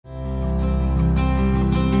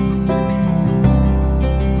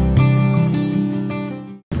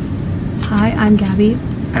I'm Gabby.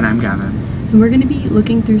 And I'm Gavin. And we're going to be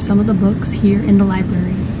looking through some of the books here in the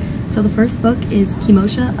library. So the first book is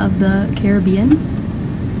Kimosha of the Caribbean.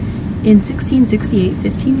 In 1668,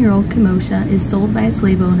 15-year-old Kimosha is sold by a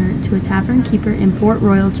slave owner to a tavern keeper in Port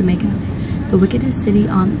Royal, Jamaica, the wickedest city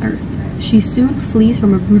on earth. She soon flees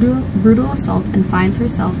from a brutal assault and finds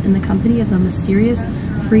herself in the company of a mysterious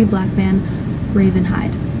free black man,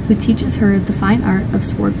 Ravenhide, who teaches her the fine art of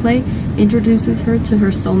swordplay, introduces her to her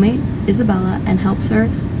soulmate, Isabella, and helps her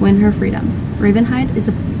win her freedom. Ravenhide is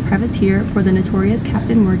a privateer for the notorious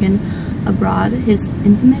Captain Morgan aboard his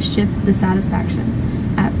infamous ship, the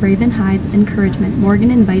Satisfaction. At Ravenhide's encouragement,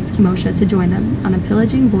 Morgan invites Kimosha to join them on a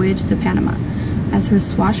pillaging voyage to Panama. As her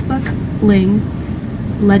swashbuckling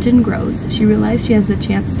legend grows, she realizes she has the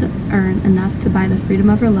chance to earn enough to buy the freedom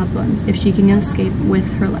of her loved ones if she can escape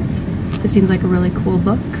with her life. This seems like a really cool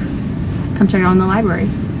book. Come check it out in the library.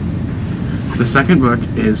 The second book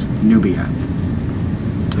is Nubia.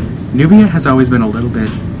 Nubia has always been a little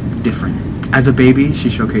bit different. As a baby, she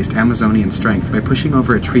showcased Amazonian strength by pushing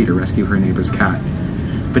over a tree to rescue her neighbor's cat.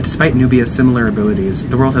 But despite Nubia's similar abilities,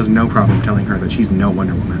 the world has no problem telling her that she's no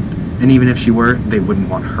Wonder Woman. And even if she were, they wouldn't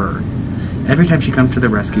want her. Every time she comes to the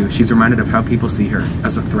rescue, she's reminded of how people see her,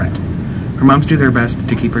 as a threat. Her moms do their best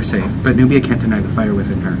to keep her safe, but Nubia can't deny the fire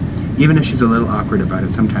within her, even if she's a little awkward about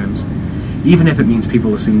it sometimes, even if it means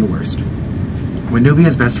people assume the worst. When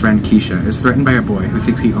Nubia's best friend, Keisha, is threatened by a boy who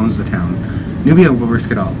thinks he owns the town, Nubia will risk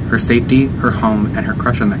it all, her safety, her home, and her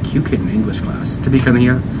crush on that cute kid in English class, to become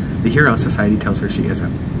the hero society tells her she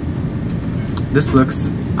isn't. This looks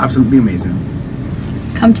absolutely amazing.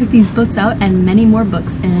 Come check these books out and many more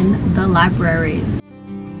books in the library.